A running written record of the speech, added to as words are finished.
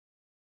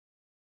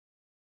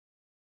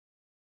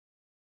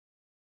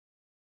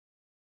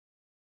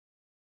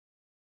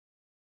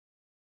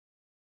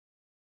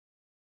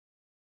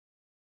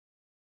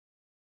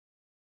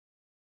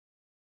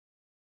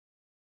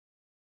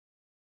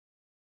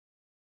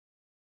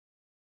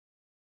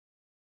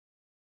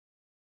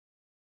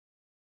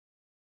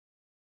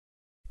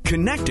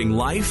Connecting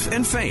life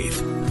and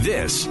faith.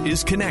 This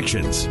is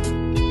Connections.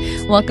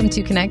 Welcome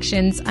to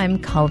Connections. I'm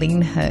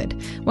Colleen Hood.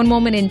 One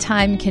moment in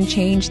time can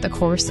change the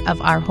course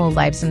of our whole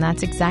lives, and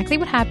that's exactly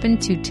what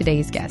happened to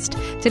today's guest.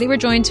 Today we're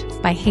joined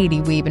by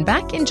Haiti Wiebe, and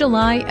back in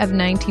July of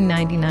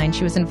 1999,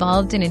 she was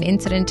involved in an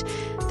incident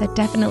that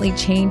definitely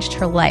changed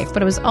her life.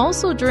 But it was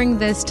also during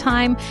this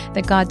time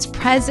that God's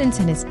presence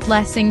and His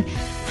blessing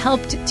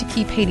helped to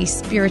keep Haiti's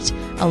spirit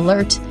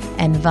alert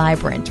and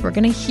vibrant. We're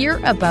going to hear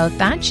about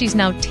that. She's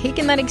now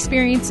taken that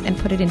experience and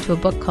put it into a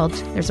book called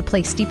There's a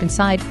Place Deep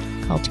Inside,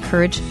 called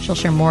Courage. She'll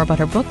share more about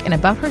her book and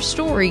about her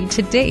story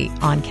today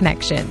on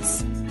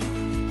Connections.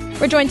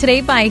 We're joined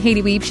today by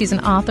Haiti Wiebe. She's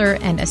an author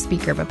and a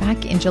speaker, but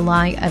back in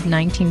July of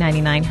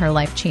 1999, her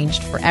life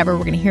changed forever.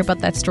 We're going to hear about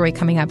that story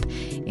coming up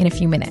in a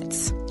few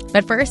minutes.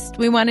 But first,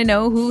 we want to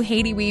know who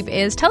Haiti Wiebe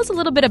is. Tell us a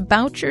little bit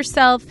about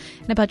yourself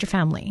and about your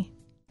family.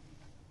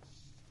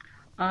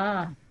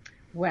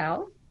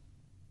 Well,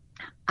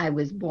 I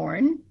was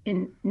born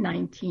in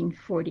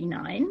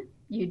 1949.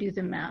 You do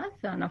the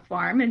math, on a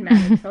farm in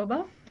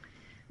Manitoba.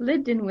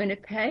 Lived in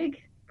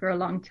Winnipeg for a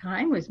long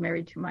time. Was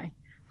married to my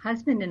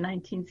husband in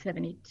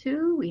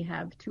 1972. We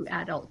have 2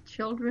 adult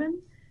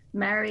children,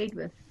 married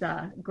with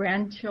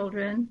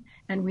grandchildren,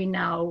 and we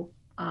now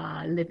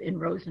live in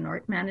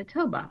Rosenort,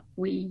 Manitoba.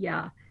 We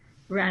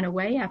ran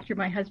away after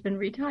my husband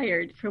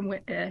retired from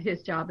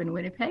his job in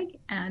Winnipeg,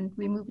 and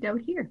we moved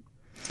out here.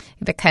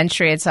 The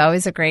country, it's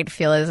always a great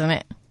feel, isn't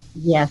it?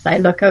 Yes, I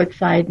look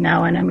outside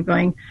now and I'm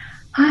going,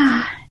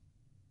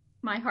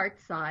 my heart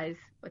sighs.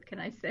 What can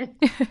I say?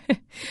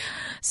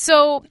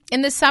 So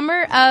in the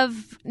summer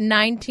of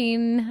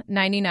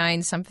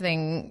 1999,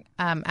 something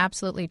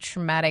absolutely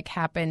traumatic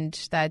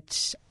happened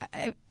that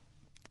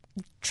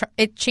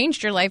it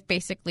changed your life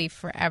basically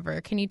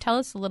forever. Can you tell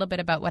us a little bit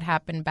about what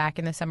happened back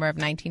in the summer of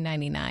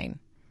 1999?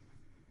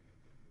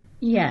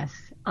 Yes.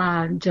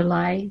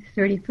 July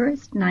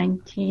 31st,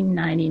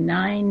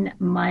 1999,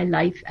 my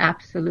life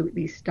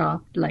absolutely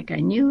stopped like I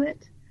knew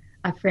it.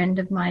 A friend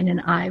of mine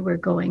and I were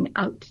going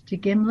out to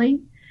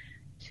Gimli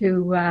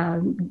to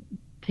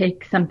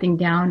take something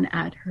down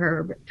at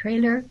her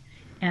trailer,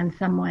 and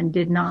someone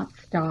did not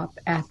stop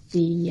at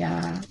the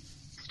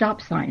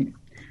stop sign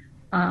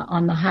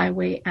on the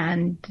highway,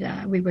 and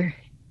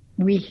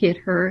we hit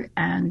her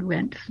and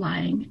went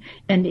flying.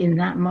 And in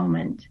that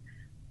moment,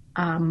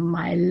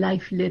 my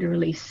life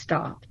literally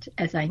stopped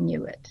as I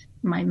knew it.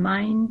 My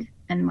mind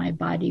and my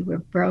body were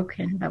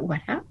broken, but what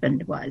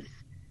happened was,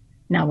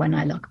 now when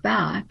I look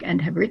back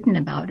and have written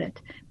about it,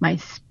 my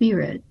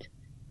spirit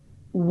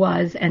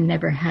was and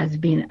never has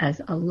been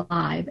as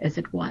alive as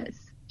it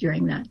was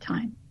during that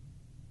time.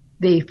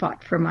 They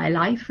fought for my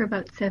life for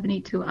about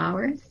 72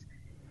 hours,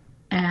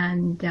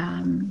 and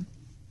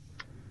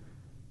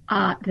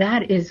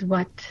that is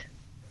what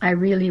I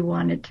really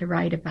wanted to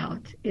write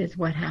about, is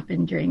what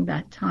happened during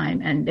that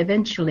time. And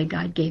eventually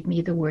God gave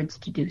me the words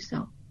to do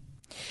so.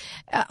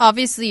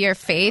 Obviously, your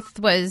faith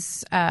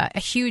was a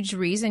huge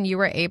reason you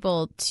were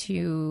able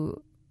to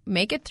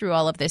make it through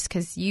all of this,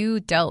 because you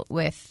dealt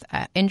with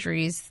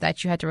injuries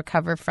that you had to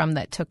recover from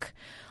that took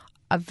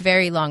a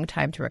very long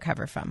time to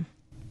recover from.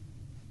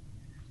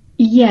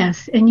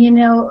 Yes. And you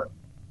know,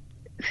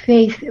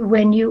 Faith,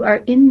 when you are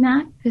in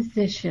that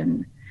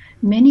position,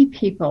 many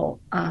people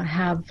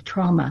have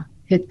trauma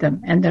hit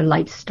them and their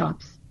life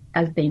stops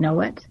as they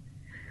know it.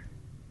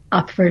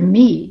 For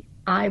me,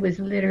 I was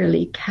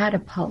literally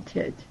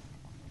catapulted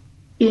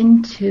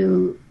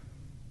into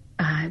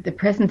the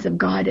presence of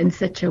God in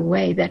such a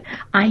way that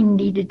I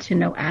needed to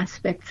know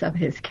aspects of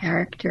His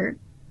character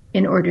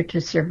in order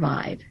to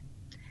survive.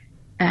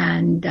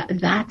 And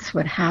that's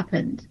what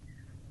happened.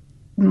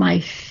 My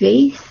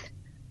faith,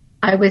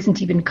 I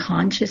wasn't even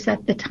conscious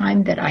at the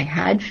time that I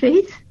had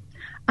faith.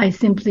 I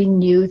simply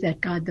knew that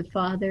God the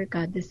Father,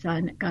 God the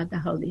Son, God the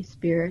Holy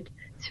Spirit,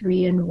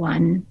 3 in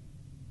 1,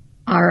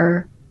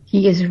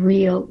 He is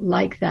real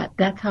like that.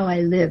 That's how I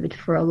lived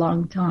for a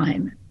long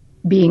time,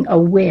 being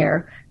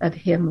aware of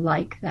Him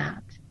like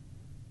that.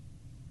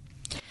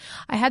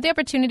 I had the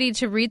opportunity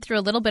to read through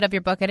a little bit of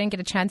your book. I didn't get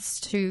a chance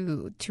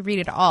to read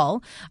it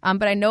all,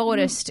 but I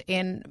noticed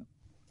in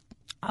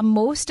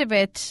most of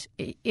it,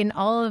 in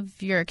all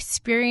of your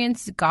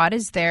experience, God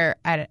is there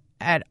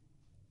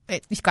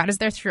God is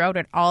there throughout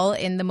it all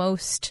in the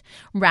most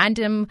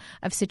random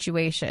of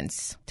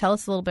situations. Tell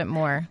us a little bit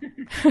more.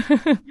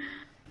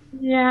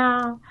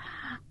 Yeah.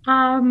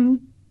 I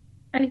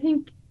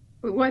think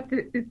what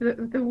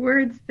the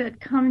words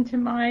that come to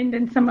mind,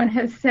 and someone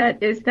has said,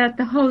 is that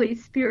the Holy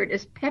Spirit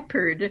is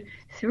peppered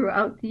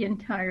throughout the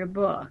entire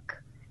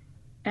book.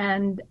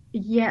 And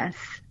yes,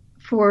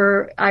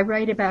 I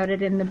write about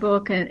it in the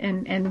book,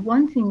 and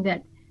one thing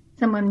that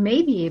someone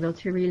may be able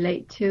to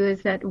relate to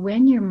is that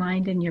when your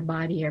mind and your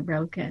body are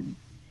broken,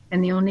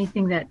 and the only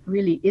thing that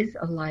really is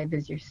alive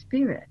is your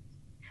spirit,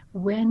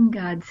 when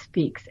God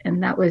speaks,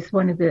 and that was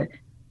one of the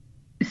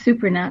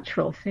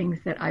supernatural things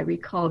that I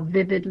recall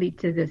vividly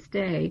to this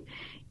day,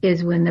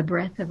 is when the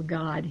breath of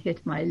God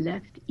hit my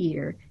left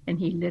ear and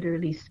He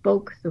literally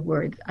spoke the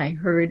words I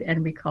heard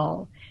and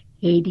recall,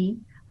 Haiti,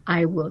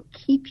 I will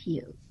keep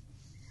you.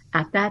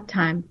 At that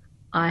time,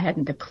 I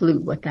hadn't a clue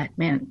what that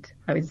meant.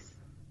 I was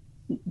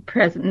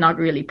present, not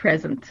really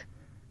present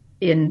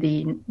in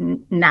the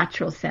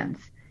natural sense.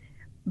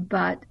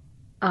 But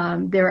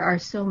there are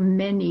so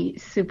many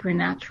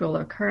supernatural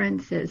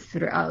occurrences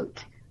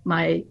throughout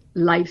my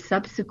life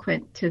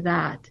subsequent to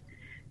that.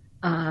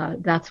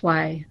 That's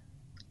why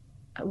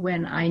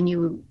when I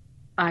knew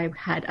I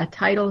had a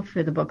title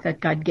for the book that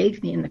God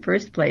gave me in the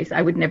first place,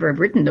 I would never have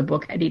written the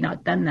book had he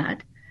not done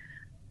that.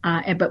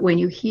 But when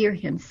you hear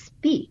him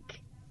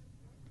speak,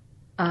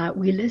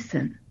 we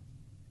listen.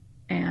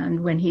 And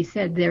when he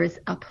said there's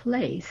a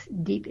place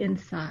deep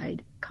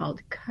inside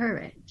called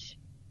courage,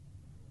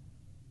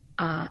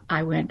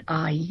 I went,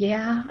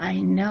 yeah,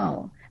 I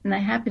know. And I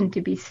happened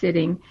to be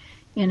sitting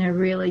in a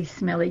really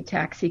smelly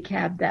taxi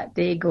cab that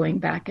day going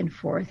back and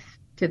forth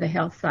to the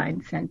health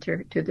science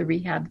center, to the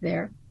rehab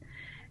there.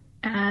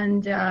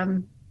 And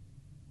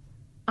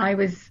I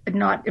was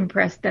not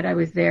impressed that I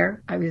was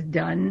there. I was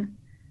done.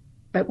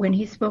 But when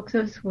he spoke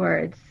those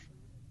words,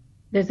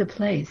 there's a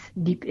place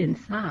deep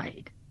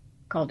inside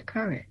called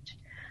courage.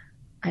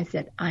 I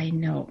said, I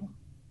know.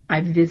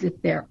 I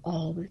visit there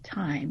all the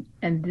time.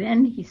 And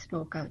then he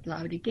spoke out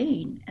loud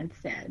again and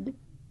said,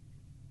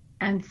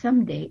 and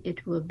someday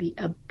it will be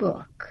a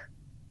book.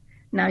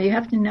 Now you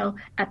have to know,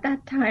 at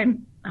that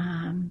time,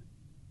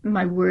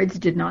 my words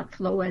did not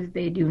flow as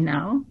they do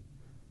now.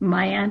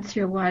 My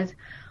answer was,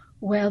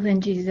 well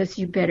then, Jesus,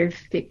 you better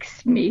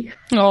fix me.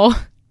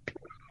 Oh.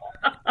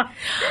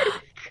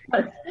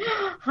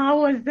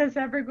 How was this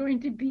ever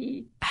going to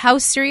be? How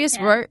serious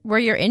were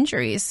your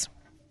injuries?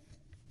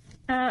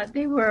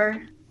 They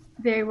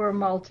were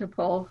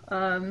multiple.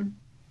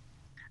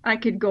 I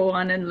could go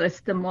on and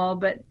list them all,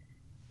 but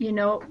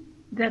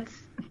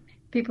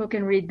people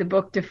can read the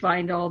book to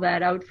find all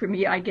that out. For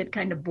me, I get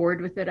kind of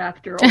bored with it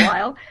after a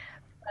while.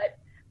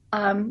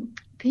 But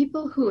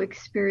people who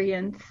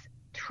experience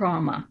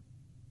trauma,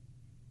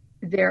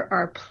 there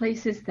are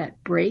places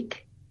that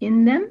break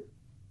in them.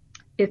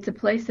 It's a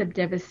place of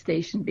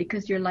devastation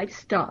because your life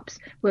stops,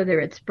 whether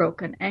it's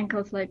broken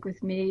ankles like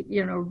with me,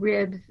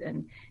 ribs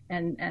and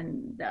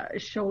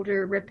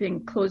shoulder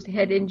ripping, closed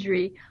head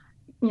injury,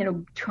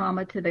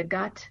 trauma to the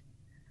gut.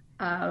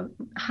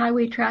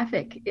 Highway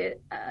traffic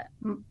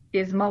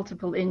is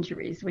multiple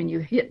injuries when you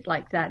hit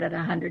like that at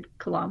 100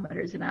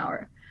 kilometers an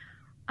hour.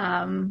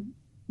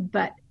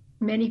 But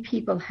many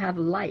people have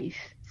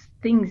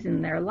things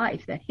in their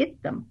life that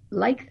hit them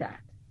like that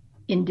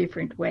in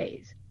different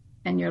ways.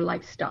 And your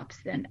life stops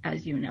then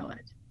as you know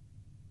it.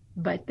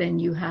 But then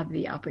you have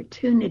the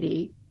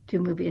opportunity to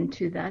move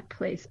into that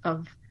place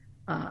of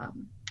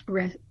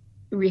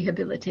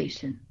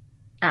rehabilitation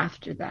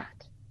after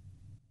that.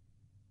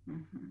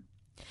 Mm-hmm.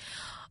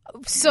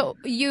 So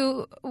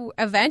you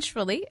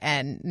eventually,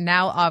 and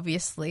now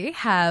obviously,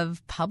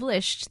 have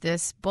published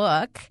this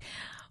book.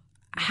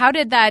 How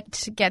did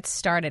that get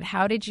started?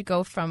 How did you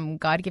go from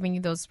God giving you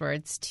those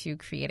words to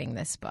creating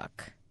this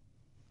book?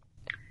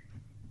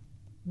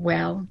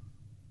 Well,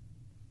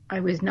 I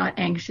was not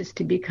anxious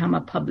to become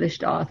a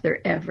published author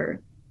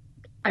ever.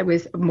 I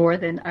was more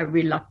than a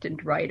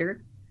reluctant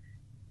writer.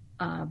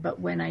 But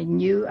when I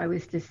knew I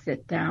was to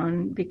sit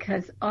down,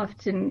 because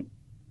often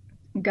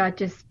God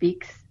just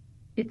speaks,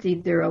 it's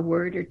either a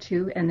word or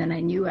two, and then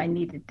I knew I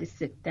needed to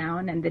sit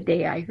down. And the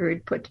day I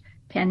heard put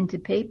pen to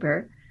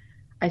paper,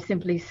 I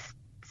simply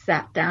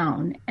sat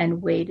down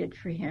and waited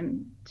for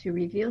him to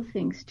reveal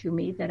things to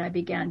me that I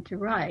began to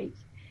write.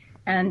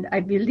 And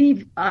I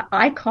believe,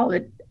 I call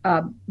it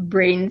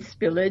brain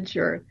spillage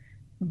or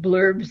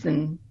blurbs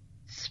and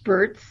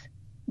spurts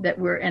that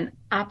were in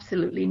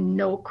absolutely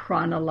no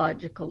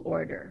chronological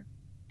order.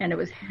 And it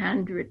was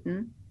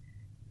handwritten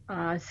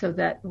so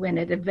that when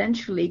it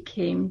eventually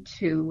came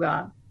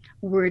to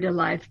Word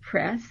Alive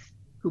Press,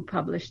 who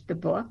published the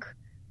book,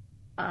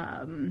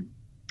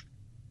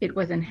 it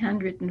was in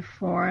handwritten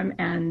form,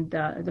 and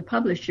the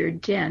publisher,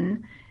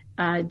 Jan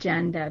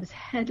Davs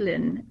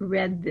Hedlin,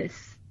 read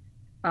this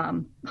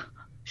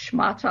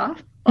schmata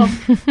of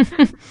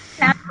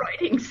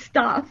handwriting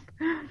stuff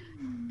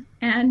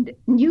and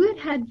knew it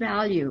had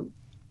value.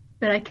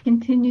 But I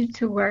continued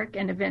to work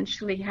and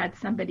eventually had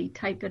somebody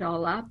type it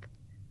all up.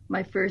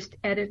 My first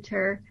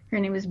editor, her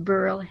name was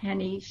Burl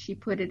Henney. She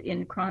put it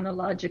in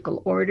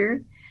chronological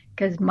order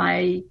because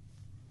my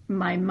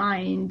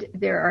mind,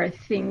 there are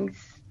things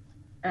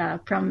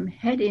from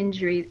head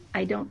injury,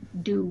 I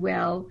don't do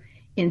well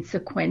in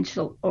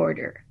sequential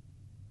order.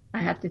 I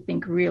have to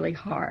think really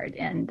hard,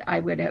 and I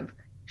would have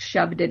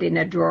shoved it in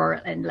a drawer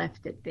and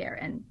left it there.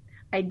 And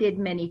I did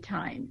many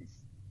times.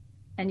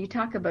 And you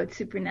talk about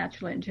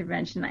supernatural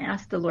intervention. I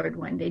asked the Lord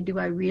one day, do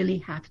I really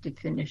have to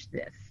finish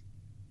this?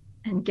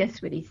 And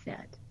guess what he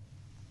said?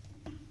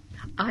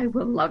 I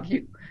will love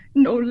you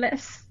no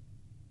less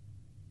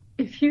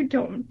if you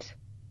don't.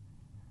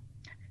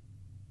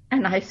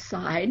 And I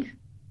sighed,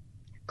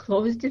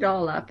 closed it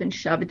all up and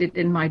shoved it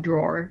in my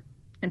drawer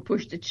and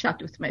pushed it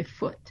shut with my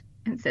foot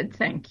and said,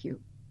 thank you.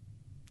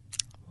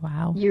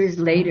 Wow. Years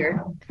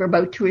later, for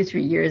about 2 or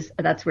 3 years,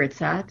 that's where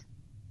it's at.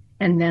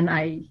 And then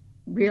I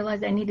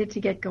realized I needed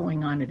to get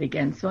going on it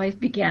again. So I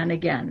began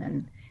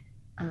again.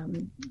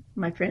 And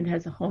my friend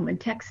has a home in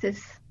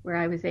Texas where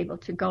I was able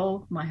to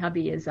go. My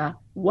hubby is a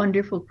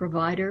wonderful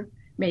provider,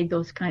 made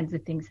those kinds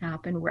of things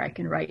happen where I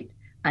can write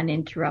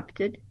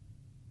uninterrupted.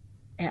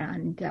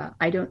 And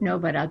I don't know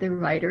about other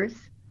writers,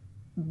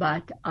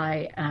 but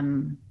I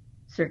am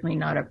certainly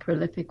not a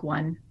prolific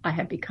one. I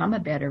have become a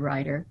better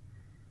writer,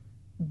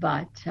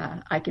 but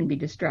I can be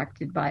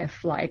distracted by a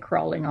fly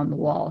crawling on the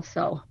wall.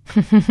 So,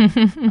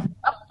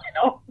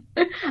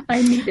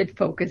 I needed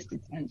focused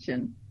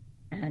attention.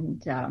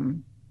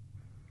 And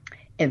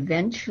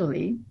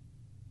eventually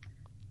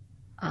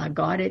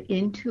got it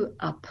into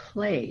a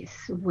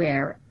place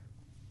where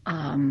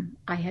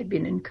I had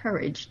been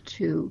encouraged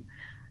to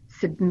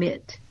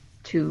submit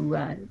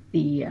to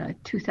the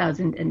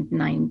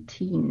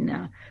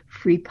 2019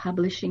 Free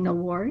Publishing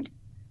Award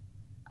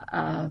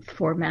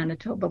for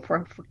Manitoba,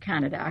 for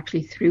Canada,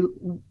 actually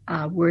through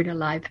Word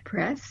Alive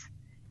Press.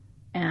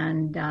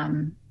 And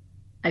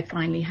I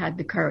finally had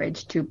the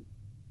courage to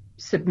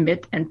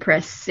submit and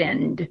press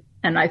send.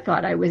 And I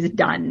thought I was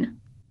done.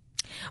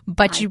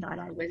 But you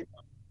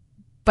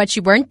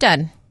weren't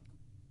done.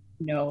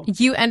 No.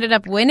 You ended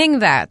up winning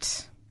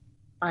that.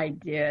 I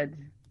did.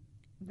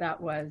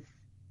 That was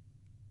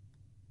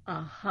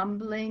a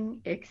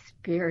humbling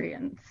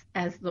experience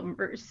as the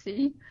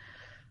mercy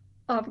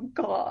of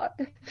God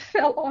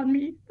fell on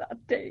me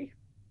that day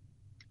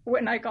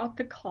when I got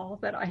the call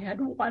that I had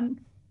won.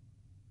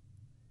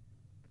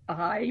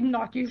 I'm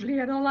not usually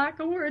at a lack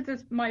of words,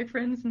 as my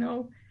friends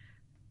know,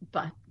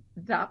 but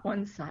that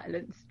one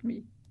silenced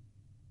me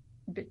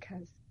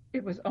because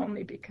it was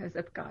only because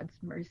of God's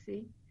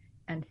mercy,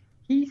 and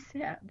He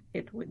said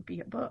it would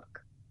be a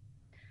book.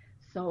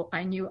 So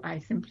I knew I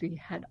simply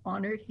had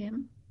honored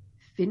Him,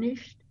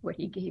 finished what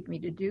He gave me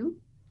to do,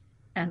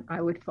 and I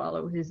would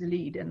follow His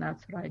lead, and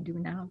that's what I do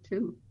now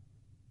too.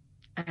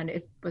 And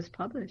it was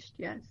published,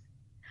 yes.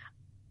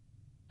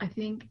 I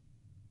think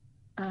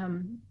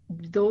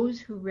those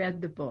who read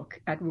the book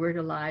at Word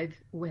Alive,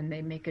 when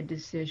they make a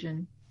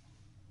decision,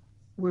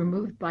 were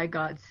moved by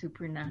God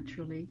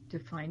supernaturally to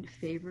find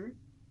favor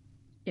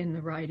in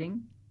the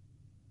writing.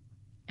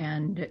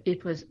 And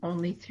it was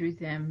only through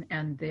them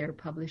and their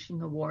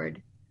publishing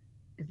award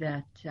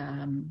that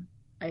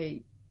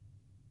I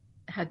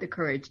had the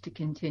courage to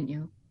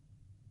continue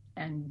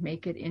and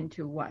make it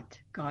into what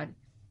God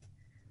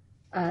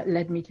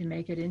led me to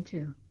make it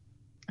into,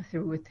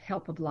 through with the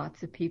help of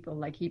lots of people.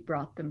 Like He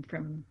brought them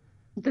from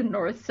the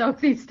north,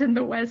 southeast, and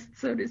the west,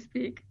 so to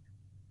speak.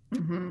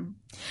 Mm-hmm.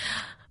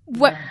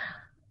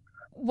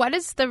 What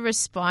has the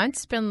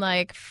response been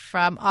like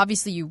from,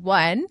 obviously you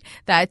won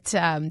that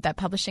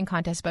publishing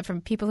contest, but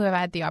from people who have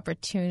had the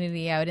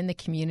opportunity out in the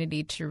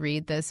community to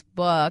read this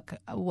book?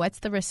 What's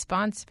the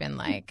response been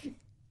like?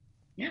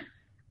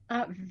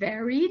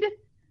 Varied.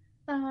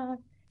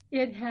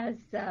 It has,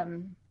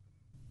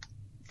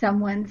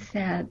 someone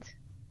said,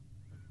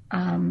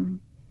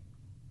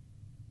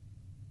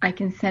 I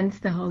can sense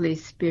the Holy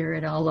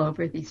Spirit all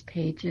over these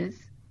pages.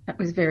 That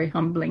was very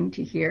humbling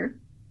to hear.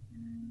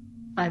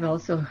 I've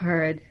also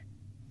heard,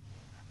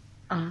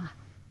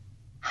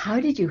 how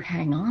did you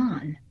hang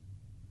on?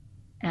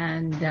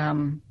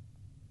 And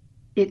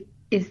it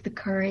is the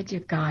courage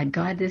of God.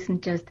 God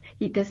isn't just,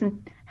 He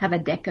doesn't have a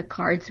deck of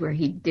cards where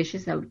He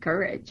dishes out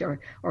courage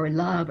or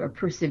love or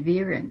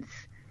perseverance.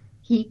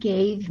 He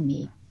gave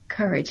me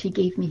courage. He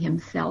gave me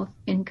Himself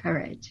in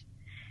courage.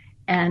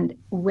 And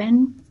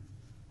when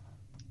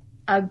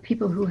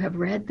people who have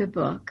read the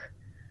book,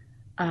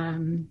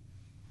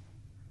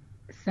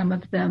 some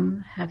of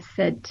them have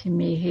said to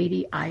me,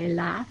 Haydee, I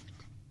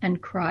laughed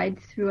and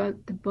cried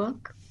throughout the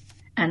book,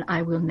 and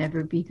I will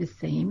never be the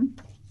same.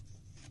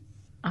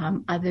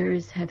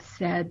 Others have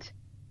said,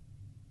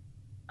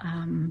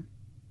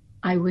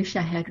 I wish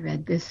I had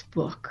read this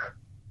book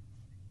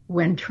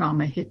when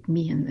trauma hit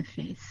me in the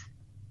face.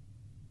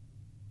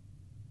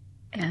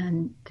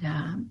 And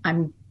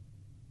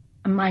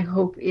my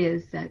hope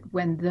is that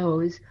when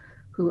those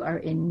who are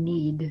in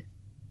need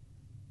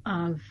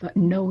of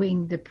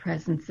knowing the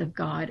presence of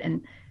God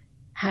and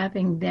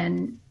having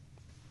then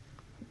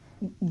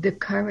the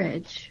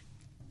courage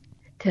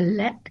to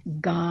let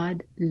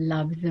God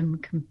love them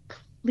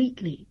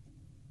completely,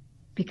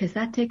 because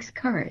that takes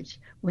courage.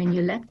 When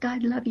you let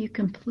God love you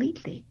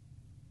completely,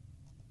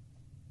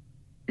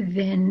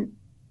 then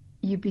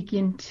you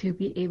begin to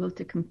be able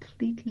to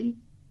completely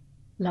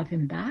love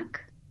Him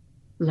back,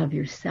 love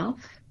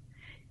yourself,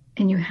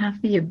 and you have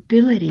the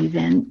ability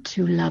then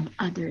to love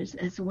others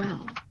as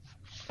well.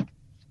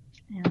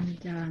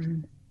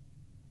 And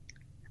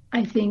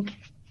I think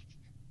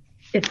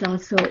it's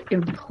also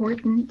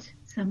important.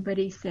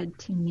 Somebody said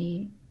to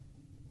me,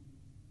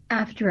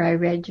 after I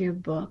read your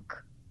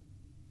book,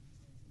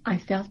 I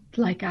felt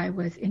like I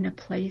was in a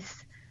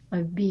place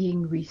of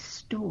being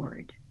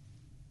restored.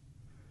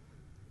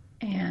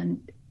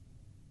 And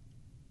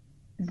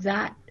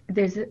that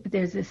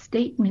there's a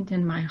statement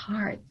in my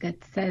heart that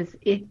says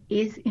it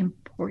is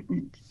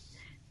important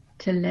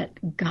to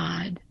let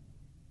God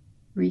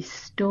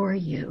restore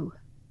you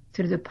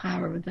through the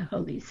power of the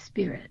Holy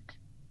Spirit.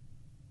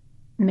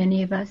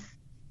 Many of us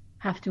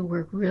have to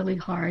work really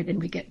hard,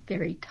 and we get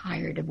very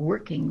tired of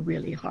working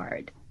really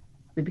hard.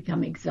 We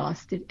become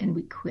exhausted and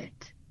we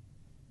quit.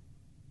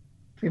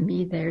 For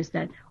me, there's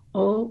that,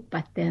 oh,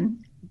 but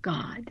then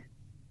God,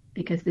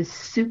 because the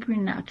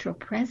supernatural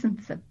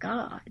presence of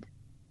God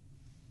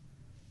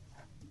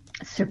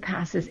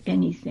surpasses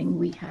anything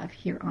we have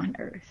here on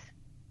earth,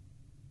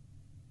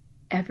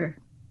 ever.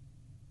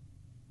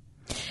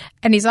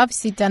 And he's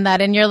obviously done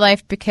that in your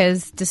life,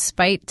 because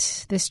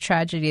despite this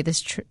tragedy,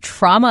 this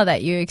trauma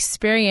that you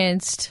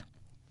experienced,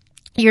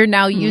 you're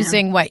now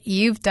using what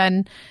you've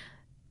done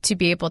to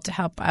be able to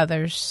help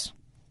others.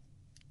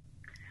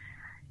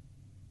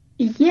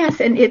 Yes,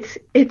 and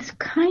it's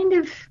kind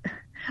of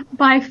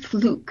by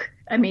fluke.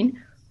 I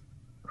mean,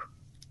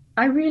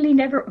 I really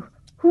never...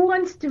 Who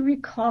wants to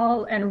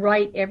recall and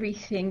write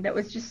everything that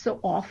was just so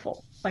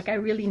awful? Like, I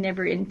really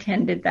never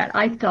intended that.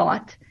 I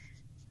thought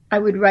I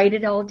would write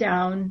it all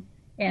down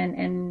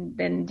and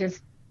then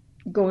just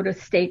go to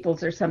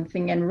Staples or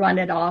something and run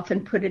it off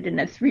and put it in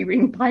a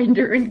 3-ring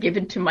binder and give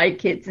it to my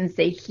kids and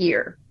say,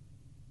 here,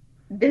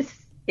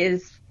 this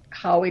is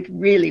how it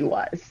really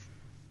was.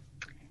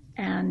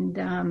 And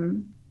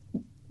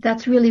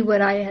that's really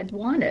what I had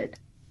wanted.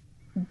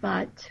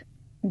 But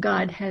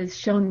God has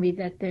shown me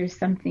that there's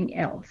something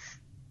else.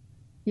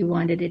 He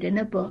wanted it in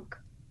a book,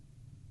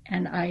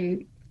 and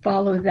I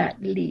follow that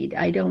lead.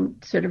 I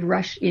don't sort of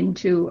rush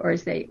into or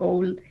say,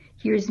 oh,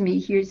 here's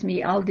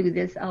me, I'll do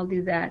this, I'll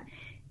do that.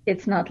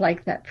 It's not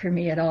like that for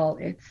me at all.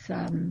 It's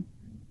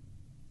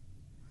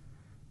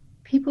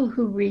people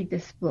who read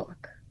this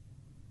book.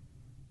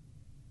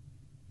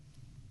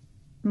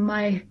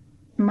 My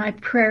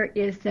prayer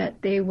is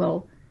that they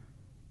will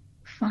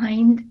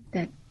find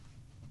that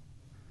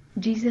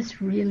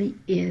Jesus really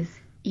is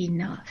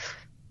enough.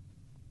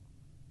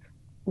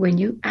 When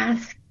you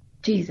ask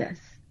Jesus,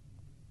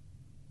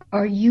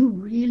 are you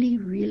really,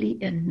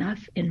 really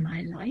enough in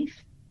my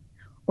life?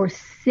 Or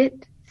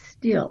sit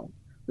still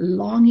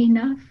long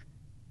enough,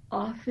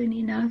 often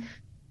enough,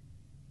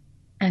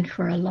 and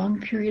for a long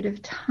period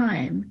of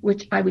time,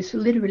 which I was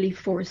literally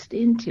forced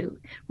into.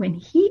 When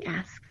he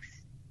asks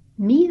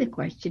me the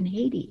question,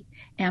 Haydee,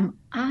 am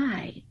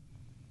I,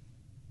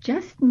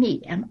 just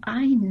me, am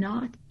I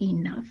not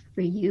enough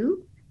for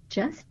you?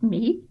 Just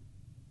me?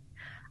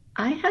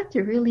 I had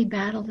to really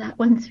battle that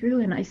one through,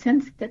 and I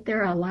sensed that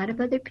there are a lot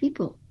of other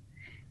people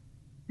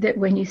that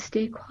when you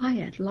stay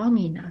quiet long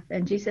enough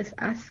and Jesus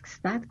asks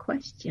that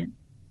question,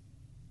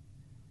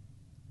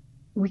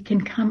 we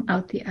can come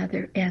out the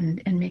other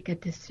end and make a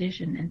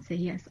decision and say,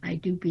 yes, I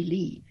do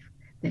believe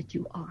that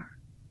you are.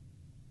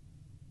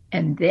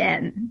 And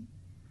then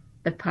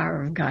the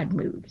power of God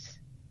moves.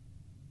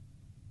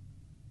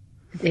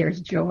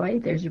 There's joy,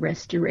 there's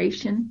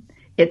restoration.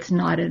 It's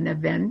not an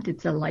event,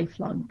 it's a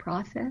lifelong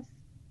process,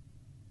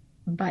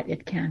 but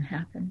it can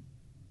happen.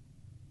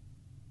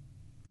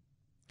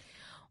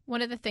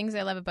 One of the things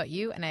I love about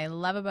you and I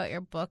love about your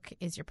book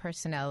is your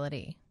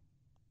personality.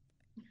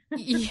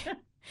 Yeah.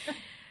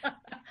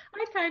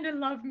 I kind of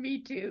love me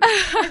too.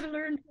 I've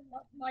learned to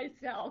love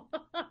myself.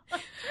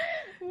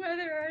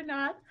 Whether or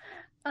not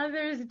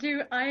others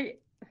do, I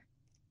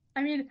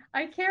mean,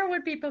 I care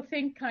what people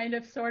think, kind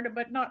of, sort of,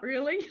 but not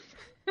really.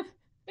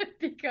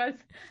 Because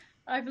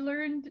I've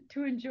learned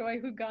to enjoy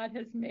who God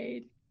has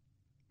made.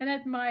 And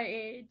at my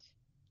age,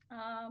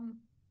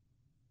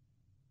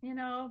 you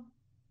know,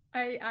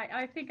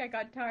 I think I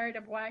got tired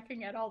of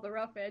whacking at all the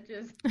rough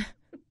edges.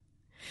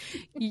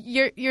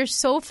 You're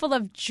so full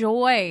of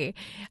joy,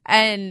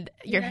 and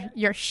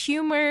your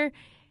humor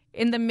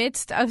in the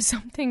midst of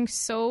something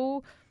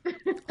so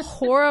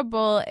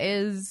horrible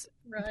is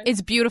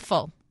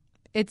beautiful.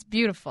 It's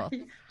beautiful.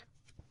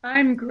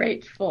 I'm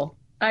grateful.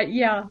 I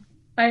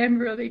am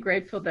really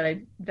grateful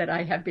that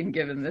I have been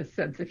given this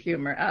sense of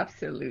humor.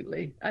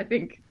 Absolutely. I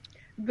think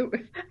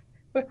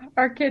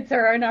our kids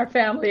are in our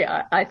family.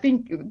 I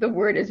think the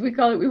word is, we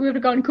call it, we would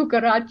have gone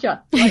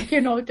cucaracha, like,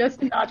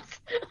 just nuts.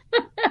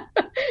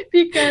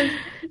 Because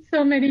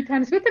so many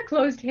times with a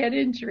closed head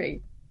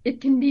injury,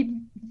 it can be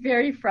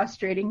very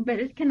frustrating, but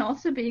it can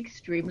also be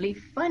extremely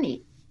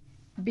funny,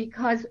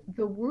 because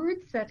the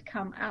words that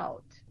come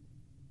out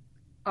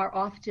are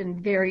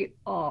often very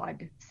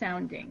odd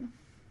sounding.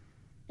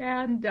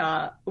 And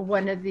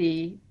one of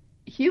the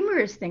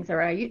humorous things,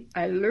 or I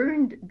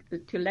learned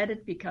to let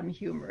it become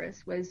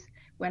humorous, was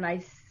when I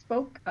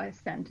spoke a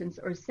sentence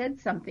or said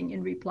something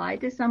in reply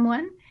to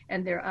someone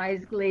and their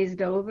eyes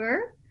glazed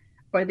over,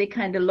 or they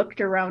kind of looked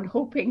around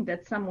hoping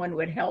that someone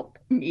would help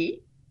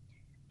me.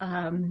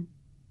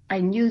 I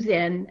knew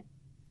then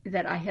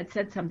that I had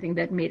said something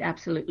that made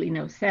absolutely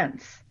no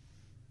sense.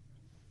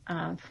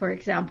 For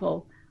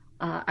example,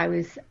 I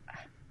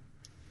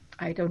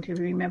don't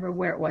even remember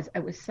where it was. I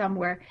was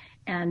somewhere,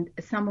 and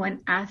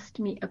someone asked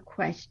me a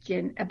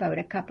question about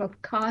a cup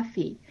of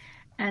coffee.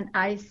 And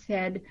I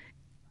said,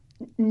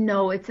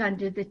 no, it's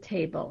under the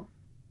table.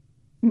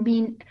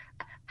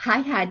 I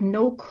had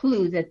no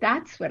clue that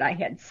that's what I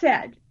had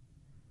said.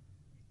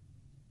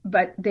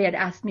 but they had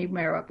asked me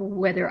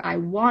whether I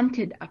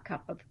wanted a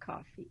cup of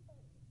coffee.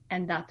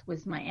 And that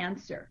was my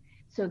answer.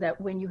 So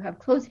that when you have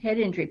closed head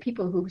injury,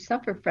 people who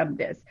suffer from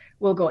this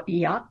will go,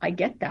 yeah, I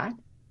get that.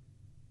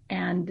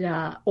 And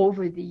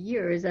over the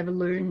years, I've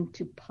learned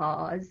to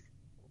pause,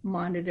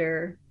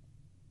 monitor,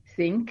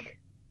 think.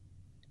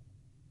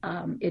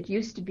 It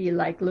used to be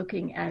like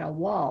looking at a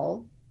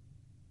wall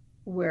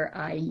where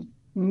I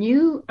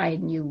knew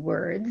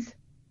words,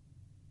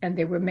 and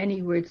there were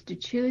many words to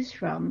choose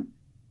from.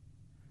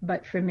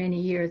 But for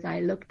many years, I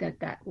looked at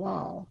that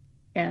wall,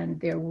 and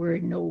there were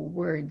no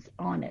words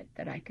on it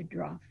that I could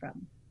draw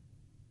from.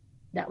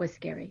 That was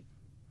scary.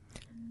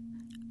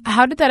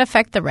 How did that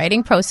affect the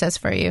writing process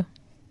for you?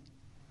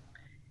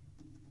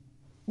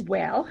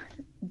 Well,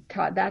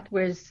 that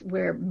was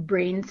where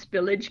brain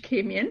spillage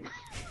came in,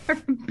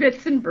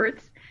 bits and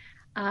bursts.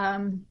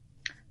 What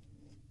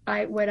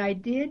I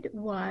did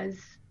was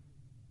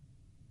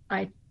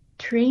I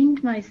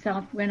trained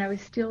myself when I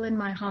was still in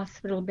my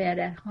hospital bed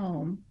at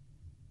home.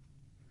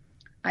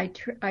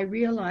 I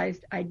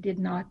realized I did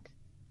not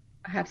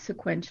have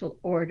sequential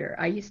order.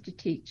 I used to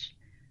teach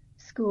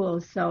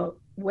school, so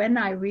when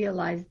I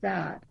realized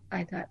that,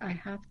 I thought I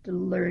have to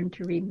learn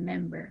to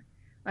remember.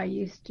 I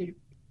used to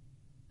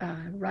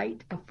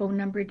write a phone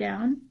number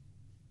down.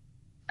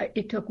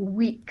 It took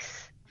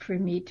weeks for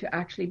me to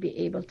actually be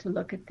able to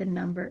look at the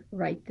number,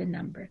 write the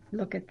number,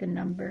 look at the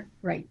number,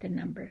 write the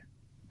number,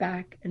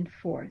 back and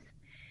forth.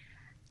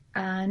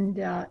 And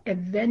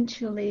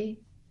eventually,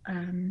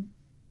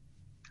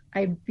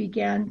 I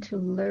began to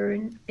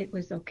learn it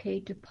was okay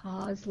to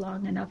pause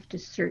long enough to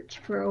search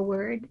for a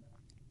word.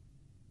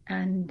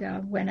 And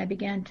when I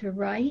began to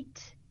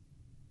write,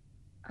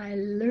 I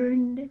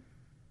learned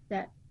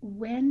that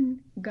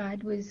when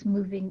God was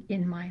moving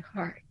in my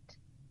heart,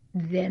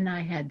 then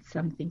I had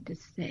something to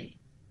say.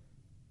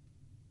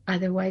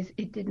 Otherwise,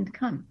 it didn't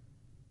come.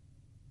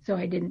 So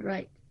I didn't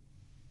write.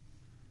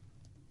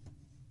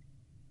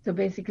 So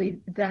basically,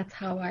 that's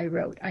how I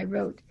wrote. I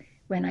wrote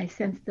when I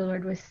sensed the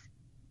Lord was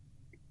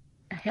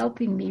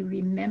helping me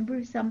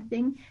remember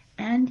something,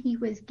 and he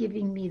was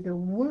giving me the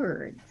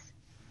words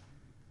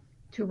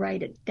to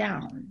write it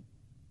down.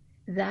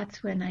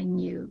 That's when I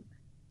knew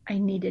I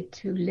needed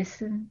to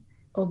listen,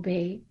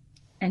 obey,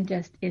 and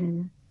just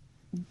in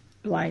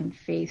blind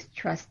faith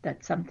trust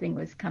that something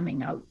was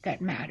coming out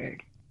that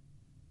mattered.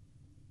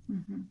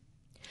 Mm-hmm.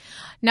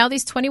 Now,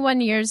 these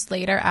 21 years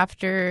later,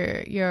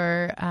 after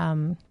your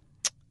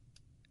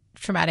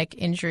traumatic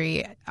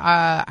injury,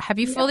 have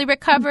you fully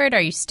recovered?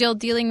 Are you still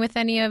dealing with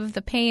any of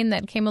the pain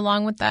that came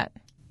along with that?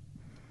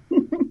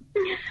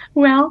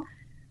 Well,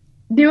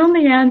 the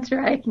only answer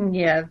I can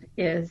give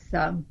is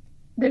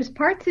there's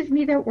parts of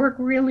me that work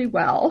really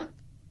well,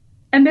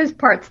 and there's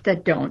parts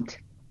that don't.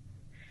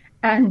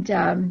 And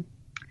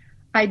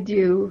I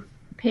do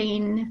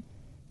pain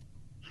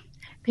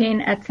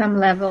at some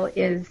level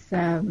is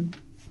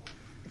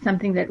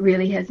something that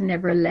really has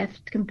never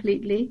left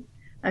completely.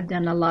 I've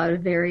done a lot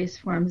of various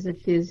forms of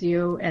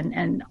physio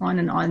and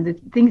on, the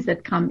things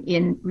that come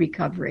in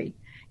recovery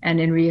and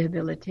in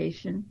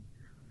rehabilitation.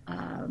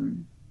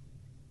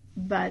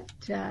 But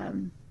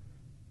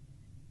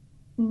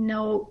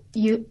no,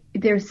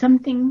 there's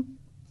something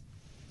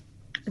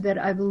that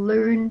I've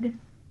learned,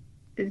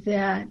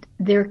 that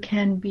there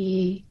can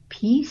be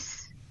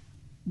peace,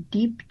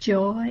 deep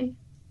joy,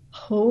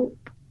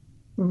 hope,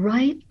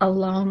 right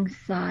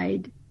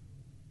alongside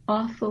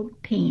awful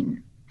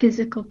pain,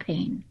 physical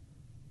pain.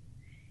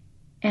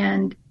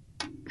 And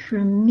for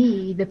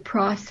me, the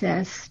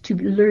process to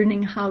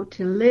learning how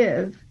to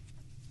live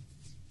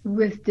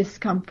with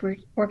discomfort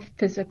or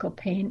physical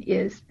pain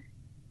is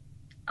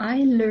I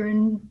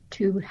learned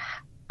to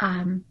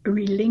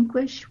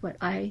relinquish what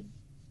I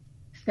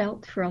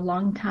felt for a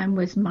long time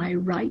was my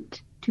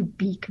right to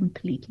be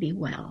completely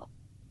well.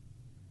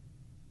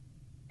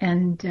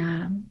 And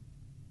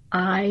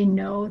I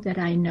know that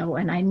I know,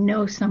 and I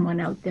know someone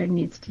out there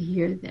needs to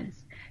hear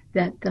this,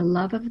 that the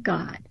love of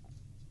God,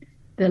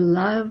 the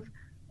love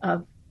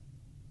of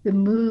the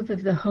move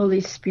of the Holy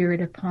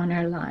Spirit upon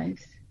our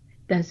lives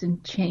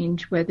doesn't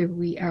change whether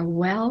we are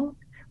well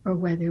or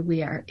whether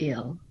we are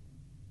ill.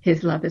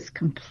 His love is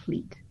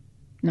complete,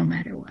 no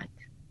matter what.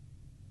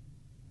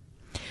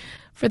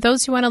 For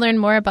those who want to learn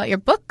more about your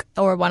book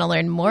or want to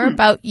learn more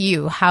about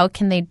you, how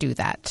can they do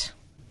that?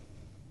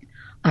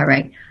 All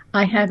right.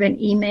 I have an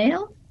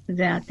email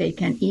that they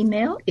can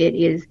email. It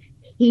is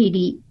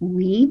Hedy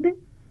Wiebe.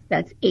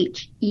 That's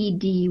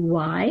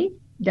HEDYWIEBE,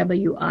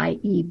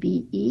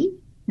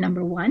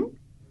 1,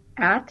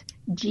 at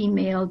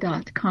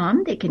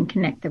gmail.com. They can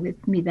connect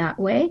with me that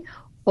way,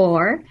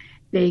 or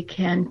they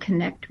can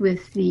connect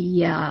with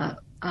the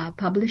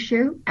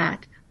publisher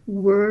at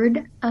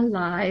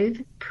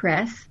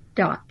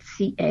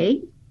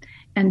wordalivepress.ca,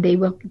 and they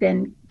will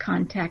then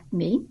contact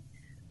me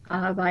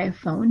via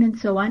phone and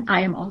so on.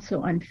 I am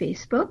also on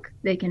Facebook.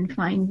 They can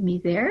find me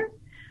there.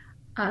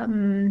 That's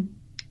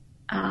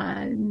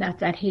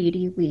at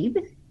Hedy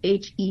Wiebe,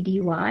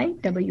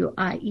 HEDYWIEBE.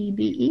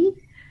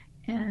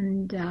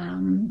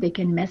 and they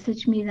can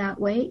message me that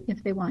way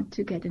if they want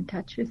to get in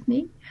touch with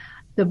me.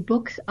 The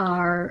books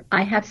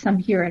I have some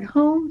here at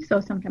home, so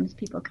sometimes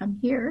people come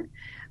here,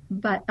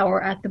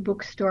 or at the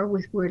bookstore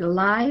with Word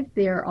Alive.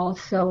 They're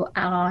also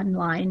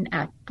online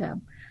at,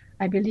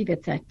 I believe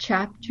it's at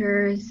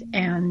Chapters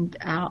and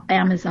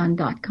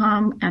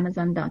Amazon.com,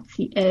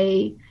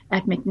 Amazon.ca,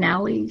 at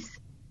McNally's.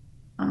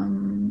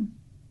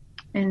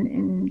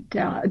 And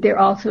they're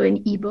also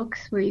in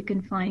ebooks where you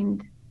can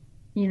find,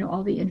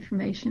 all the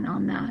information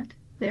on that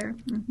there.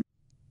 Mm-hmm.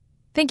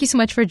 Thank you so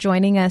much for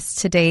joining us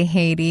today,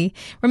 Haydee.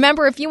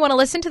 Remember, if you want to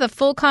listen to the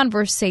full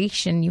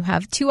conversation, you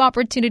have 2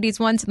 opportunities,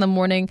 once in the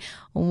morning,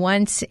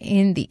 once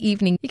in the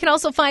evening. You can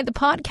also find the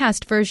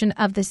podcast version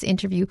of this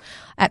interview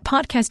at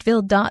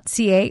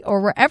podcastville.ca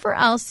or wherever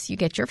else you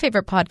get your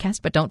favorite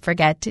podcast. But don't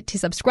forget to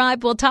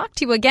subscribe. We'll talk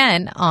to you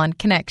again on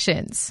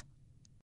Connections.